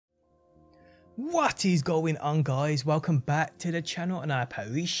What is going on, guys? Welcome back to the channel and I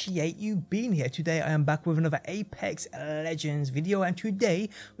appreciate you being here. Today I am back with another Apex Legends video, and today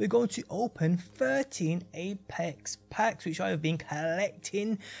we're going to open 13 Apex packs which I have been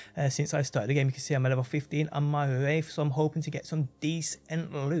collecting since I started the game. You can see I'm at level 15 on my Wraith, so I'm hoping to get some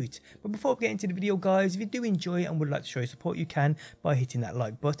decent loot. But before we get into the video, guys, if you do enjoy it and would like to show your support, you can by hitting that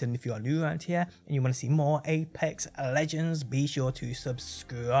like button. If you are new around here and you want to see more Apex Legends, be sure to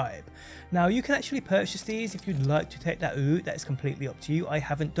subscribe. Now you can actually purchase these if you'd like to take that route. That is completely up to you. I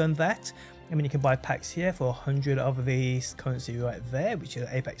haven't done that. I mean, you can buy packs here for 100 of these currency right there, which are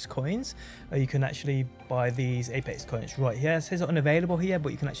Apex coins. Or you can actually buy these Apex coins right here. It says unavailable here,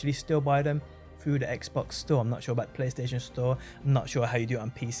 but you can actually still buy them through the Xbox store. I'm not sure about the PlayStation store. I'm not sure how you do it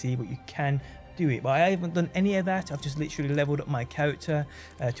on PC, but you can do it. But I haven't done any of that. I've just literally leveled up my character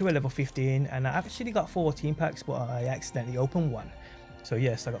to a level 15, and I've actually got 14 packs, but I accidentally opened one. So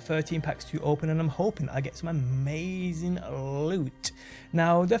yes, I got 13 packs to open, and I'm hoping I get some amazing loot.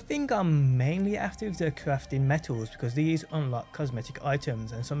 Now the thing I'm mainly after is the crafting metals, because these unlock cosmetic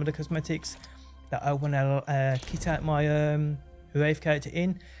items, and some of the cosmetics that I want to kit out my Wraith character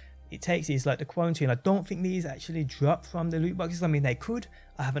in, it takes these like the quarantine. I don't think these actually drop from the loot boxes. I mean, they could.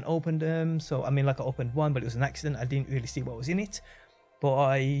 I haven't opened them, so I mean, like I opened one, but it was an accident. I didn't really see what was in it.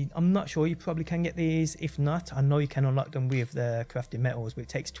 But I'm not sure. You probably can get these. If not, I know you can unlock them with the crafting metals, but it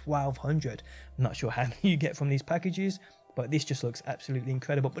takes 1200. I'm not sure how many you get from these packages, but this just looks absolutely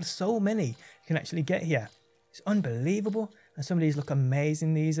incredible. But there's so many you can actually get here. It's unbelievable. And some of these look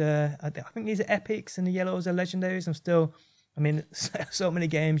amazing. These are, I think these are epics, and the yellows are legendaries. I mean, so many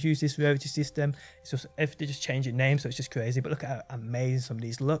games use this rarity system. It's just, if they just change the name, so it's just crazy. But look at how amazing some of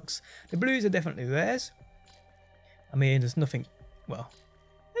these looks. The blues are definitely rares. I mean, there's nothing. Well,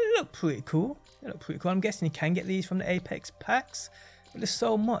 they look pretty cool. I'm guessing you can get these from the Apex packs, but there's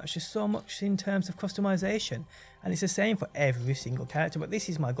so much in terms of customization, and it's the same for every single character. But this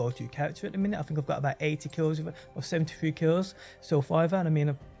is my go-to character at the minute. I think I've got about 80 kills or 73 kills so far. And I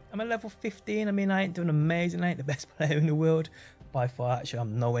mean, I'm at level 15. I mean, I ain't doing amazing. I ain't the best player in the world by far. Actually,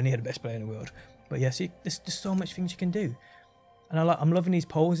 I'm nowhere near the best player in the world. But yeah, see, there's so much things you can do, and I'm loving these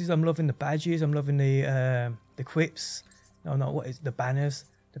poses. I'm loving the badges. I'm loving the quips. No, what is the banners?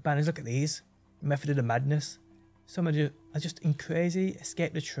 The banners, look at these. Method of the Madness. Some of them are just in crazy.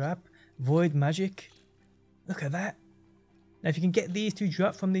 Escape the Trap. Void Magic. Look at that. Now, if you can get these to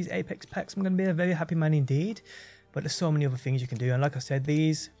drop from these Apex packs, I'm going to be a very happy man indeed. But there's so many other things you can do. And like I said,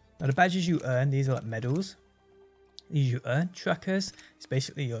 these are the badges you earn. These are like medals. These you earn. Trackers. It's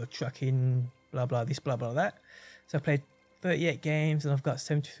basically your tracking, blah, blah, this, blah, blah, that. So I played 38 games and I've got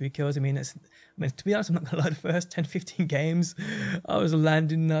 73 kills. I mean, to be honest, I'm not gonna lie, the first 10-15 games I was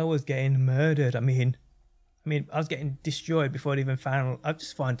landing and I was getting murdered. I mean I was getting destroyed before I even found. I've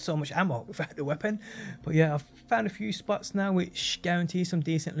just found so much ammo without the weapon. But yeah, I've found a few spots now which guarantee some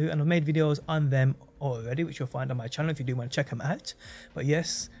decent loot, and I've made videos on them already, which you'll find on my channel if you do want to check them out. But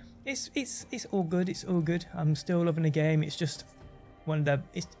yes, it's all good. It's all good. I'm still loving the game. It's just one of the.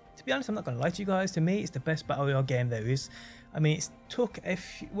 To be honest, I'm not going to lie to you guys. To me, it's the best battle royale game there is. I mean, it took a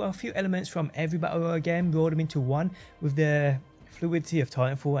few elements from every battle royale game, rolled them into one with the fluidity of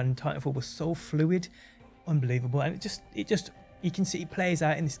Titanfall, and Titanfall was so fluid, unbelievable. And it just you can see it plays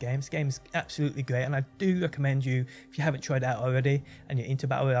out in this game. This game is absolutely great, and I do recommend you, if you haven't tried it out already and you're into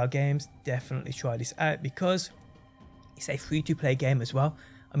battle royale games, definitely try this out, because it's a free-to-play game as well.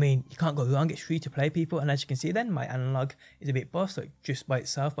 I mean, you can't go wrong. It's free to play, people, and as you can see then, my analog is a bit bust, like just by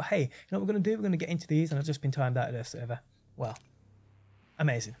itself. But hey, you know what we're going to do? We're going to get into these, and I've just been timed out of their server. Well,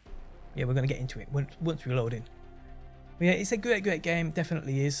 amazing. Yeah, we're going to get into it once we're loading. But yeah, it's a great game,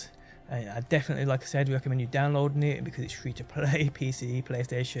 definitely is. I definitely, like I said, recommend you downloading it because it's free to play, PC,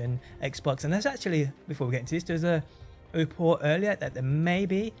 PlayStation, Xbox. And there's actually, before we get into this, there's a report earlier that there may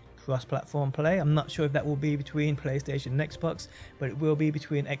be cross-platform play. I'm not sure if that will be between PlayStation and Xbox, but it will be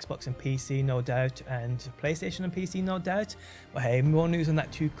between Xbox and PC, no doubt, and PlayStation and PC, no doubt. But hey, more news on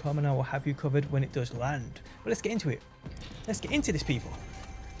that to come, and I will have you covered when it does land. But let's get into it. Let's get into this, people.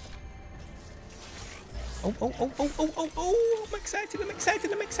 Oh, I'm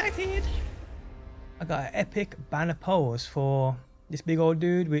excited. I got an epic banner pose for this big old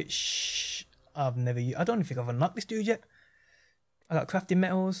dude, which I've never used. I don't think I've unlocked this dude yet. I got crafting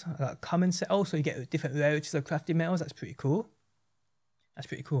metals, I got common set. Also, you get different rarities of crafting metals. That's pretty cool. Let's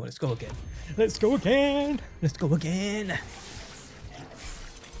go again.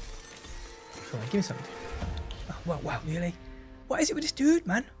 Come on, give me something. Oh, wow, really? What is it with this dude,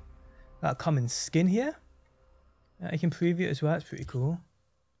 man? Got a common skin here. You can preview it as well. It's pretty cool.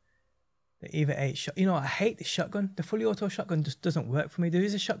 The either 8 shot. You know, I hate the shotgun. The fully auto shotgun just doesn't work for me. There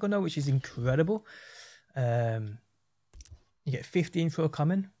is a shotgun though, which is incredible. You get 15 for a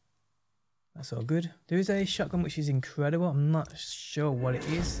common. That's all good. There is a shotgun which is incredible. I'm not sure what it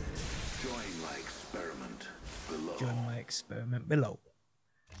is. Join my experiment below. Join my experiment below.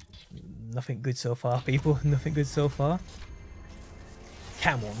 Nothing good so far, people. Nothing good so far.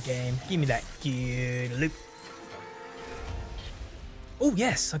 Come on, game. Give me that good loot. Oh,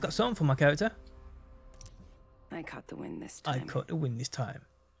 yes. I got something for my character. I caught the wind this time. I caught the wind this time.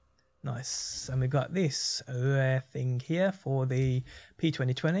 Nice. And we got this rare thing here for the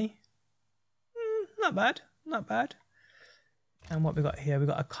P2020. Not bad. Not bad. And what we got here? We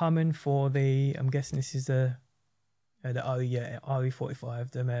got a common for the... I'm guessing this is the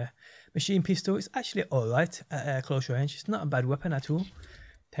RE45, the machine pistol. It's actually alright at close range. It's not a bad weapon at all.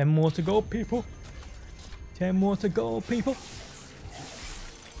 10 more to go, people. 10 more to go, people.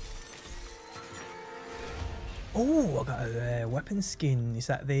 Oh, I got a weapon skin. Is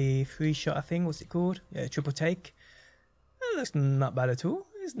that the 3-shot thing? What's it called? Yeah, triple take. That looks not bad at all.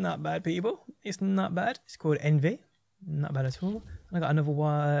 It's not bad, people. It's not bad. It's called Envy. Not bad at all. And I got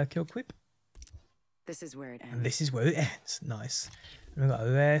another kill quip. This is where it ends. And this is where it ends. Nice. And we got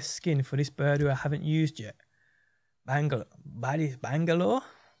a rare skin for this bird who I haven't used yet. Bangalore.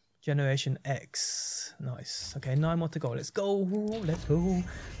 Generation X. Nice. Okay, 9 more to go. Let's go. Let's go.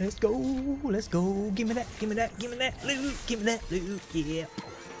 Let's go. Let's go. Give me that. Give me that. Give me that loot. Give me that loot. Yeah.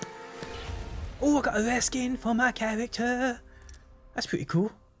 Oh, I got a rare skin for my character. That's pretty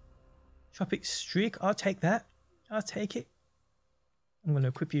cool. Tropic Streak. I'll take that. I'll take it. I'm going to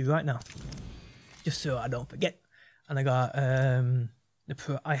equip you right now. Just so I don't forget. And I got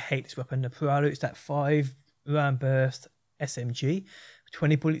I hate this weapon. The Paralo. It's that 5-round burst SMG.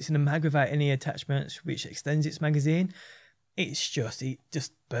 20 bullets in the mag without any attachments, which extends its magazine. It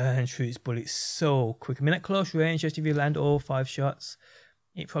just burns through its bullets so quick. I mean, at close range, just if you land all 5 shots,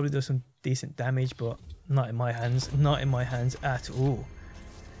 it probably does some decent damage, but not in my hands. Not in my hands at all.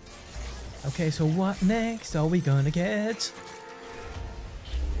 Okay, so what next are we gonna get?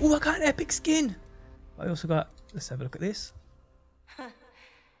 Oh, I got an epic skin. I also got, let's have a look at this.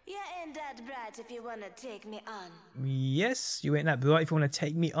 You ain't that bright if you wanna take me on. Yes, you ain't that bright if you want to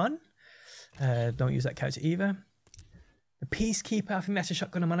take me on. Don't use that character either. The Peacekeeper, I think that's a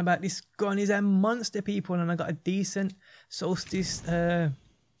shotgun I'm on about. This gun is a monster, people, and I got a decent Solstice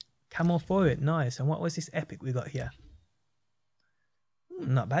camo for it. Nice. And what was this epic we got here?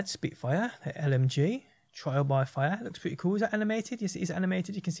 Not bad. Spitfire, LMG, Trial by Fire. Looks pretty cool. Is that animated? Yes, it is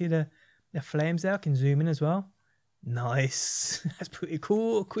animated. You can see the flames there. I can zoom in as well. Nice. That's pretty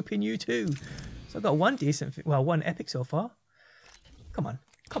cool. Equipping you too. So I've got one epic so far. Come on.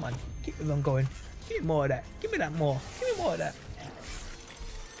 Come on. Keep it on going. Give me more of that. Give me that more. Give me more of that.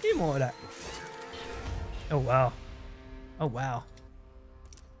 Give me more of that. Oh, wow. Oh, wow.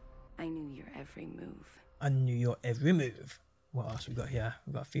 I knew your every move. I knew your every move. What else we got here?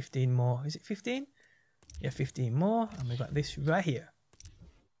 We've got 15 more. Is it 15? Yeah, 15 more. And we got this right here.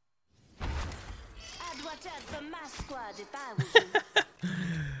 I'd watch out for my squad if I was you.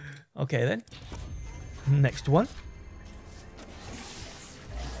 Okay then. Next one.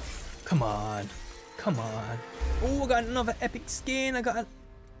 Come on. Come on. Oh, I got another epic skin. I got a...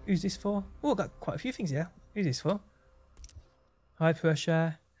 Who's this for? Oh, I got quite a few things here. Who's this for? High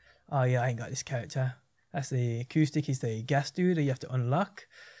pressure. Oh yeah, I ain't got this character. That's the acoustic, is the gas dude that you have to unlock.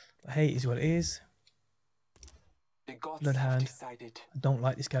 But hey, it is what it is. Bloodhound. I don't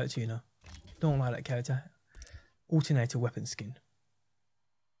like this character, you know. Don't like that character. Alternator weapon skin.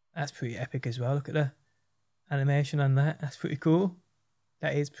 That's pretty epic as well. Look at the animation on that. That's pretty cool.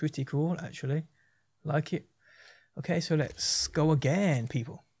 That is pretty cool, actually. Like it. Okay, so let's go again,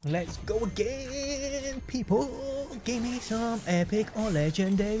 people. Let's go again, people. Give me some epic or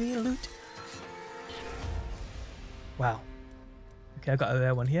legendary loot. Wow. Okay, I got a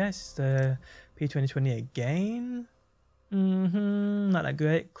rare one here. It's the P2020 again. Not that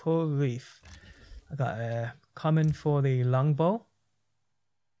great. Coral Reef. I got a common for the longbow.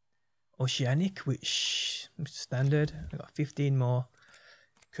 Oceanic, which is standard. I got 15 more.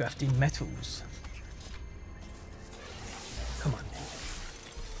 Crafting metals. Come on.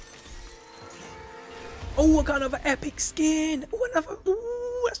 Oh, I got another epic skin. Oh, another.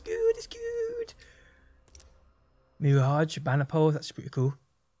 Ooh, that's good. It's good. Mirage banner pole. That's pretty cool.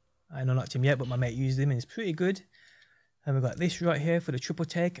 I haven't unlocked him yet, but my mate used him and it's pretty good. And we've got this right here for the triple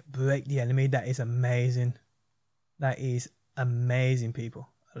take. Break the enemy. That is amazing. That is amazing, people.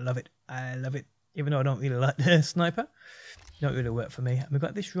 I love it. I love it. Even though I don't really like the sniper. Don't really work for me. And we've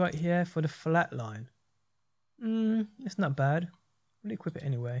got this right here for the flat line. It's not bad. We'll equip it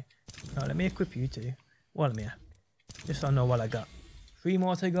anyway. No, let me equip you two. While I'm here. Just so I know what I got. 3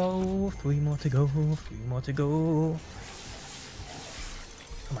 more to go. 3 more to go. 3 more to go.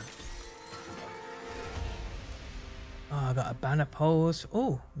 Come on. Oh, I got a banner pose.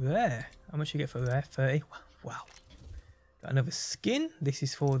 Oh, rare. How much you get for rare? 30. Wow. Got another skin. This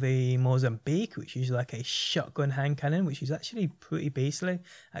is for the Mozambique, which is like a shotgun hand cannon, which is actually pretty beastly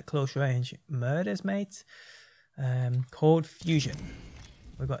at close range. Murders, mate. Cold Fusion.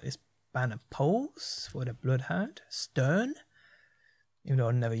 We got this banner pose for the Bloodhound. Stern. Even though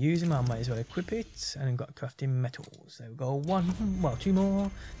I never use him, I might as well equip it. And we've got crafting metals. There we go. 1, well, 2 more.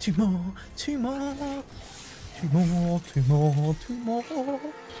 2 more. 2 more. 2 more. 2 more. 2 more.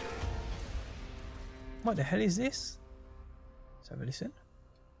 What the hell is this? Let's have a listen.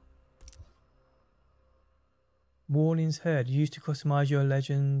 Warnings heard. Used to customize your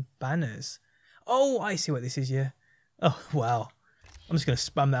legend banners. Oh, I see what this is, yeah. Oh, wow. I'm just going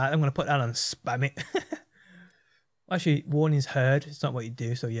to spam that. I'm going to put that on and spam it. Actually, warnings heard. It's not what you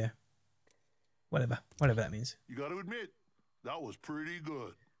do, so yeah. Whatever that means. You got to admit, that was pretty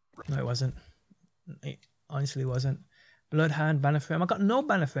good. No, it wasn't. It honestly wasn't. Bloodhound banner frame. I got no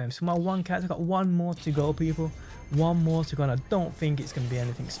banner frames. For my 1 character, I got 1 more to go, people. 1 more to go, and I don't think it's going to be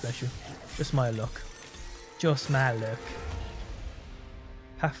anything special. Just my luck. Just my luck.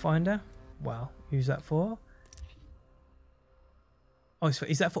 Pathfinder. Wow. Who's that for? Oh,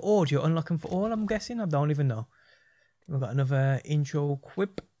 is that for all? You're unlocking for all, I'm guessing? I don't even know. We've got another intro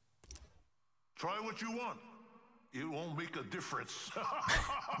quip. Try what you want. It won't make a difference.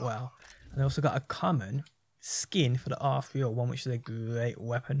 Wow. And I also got a common skin for the R301, which is a great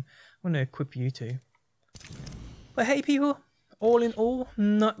weapon. I'm going to equip you two. But hey, people. All in all,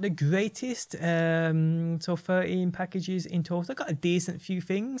 not the greatest. So 13 packages in total. I got a decent few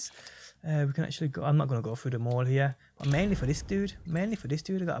things. We can actually go. I'm not going to go through them all here. But mainly for this dude. I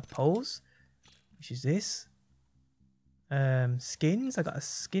got a pose. Which is this. Skins. I got a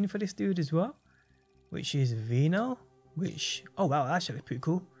skin for this dude as well. Which is Vino. Which, oh wow, that's actually pretty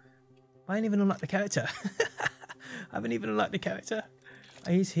cool. I ain't even unlocked the character. I haven't even unlocked the character.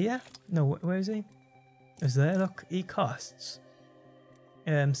 Oh, he's here? No, where is he? Is there? Look, he costs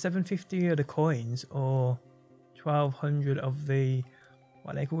 750 of the coins, or 1200 of the,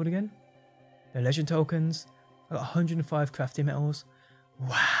 what are they called again? The legend tokens. I got 105 crafting metals.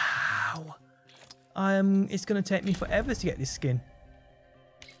 Wow. It's gonna take me forever to get this skin.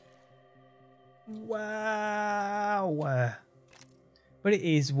 Wow. But it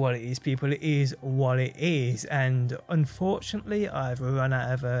is what it is, people. It is what it is. And unfortunately, I've run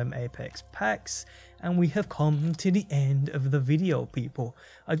out of Apex packs. And we have come to the end of the video, people.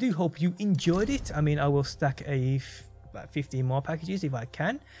 I do hope you enjoyed it. I mean, I will stack about 15 more packages if I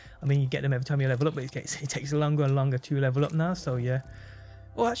can. I mean, you get them every time you level up, but it takes longer and longer to level up now. So, yeah.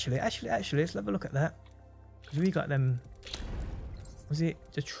 Oh, actually, let's have a look at that. Because we got them. Was it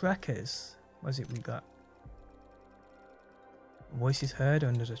the trackers? Was it we got? Voices heard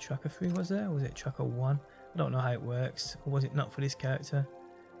under the tracker 3, was there? Or was it tracker 1? I don't know how it works. Or was it not for this character?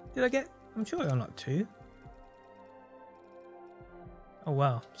 Did I get? I'm sure I unlocked 2. Oh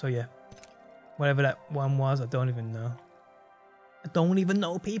wow. So yeah. Whatever that one was, I don't even know. I don't even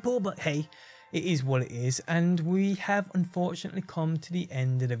know, people, but hey, it is what it is. And we have unfortunately come to the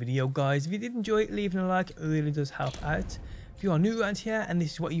end of the video, guys. If you did enjoy it, leaving a like, it really does help out. If you are new around here and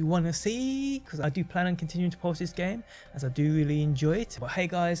this is what you want to see, because I do plan on continuing to post this game, as I do really enjoy it. But hey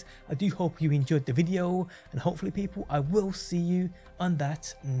guys, I do hope you enjoyed the video, and hopefully people, I will see you on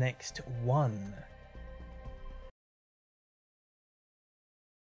that next one.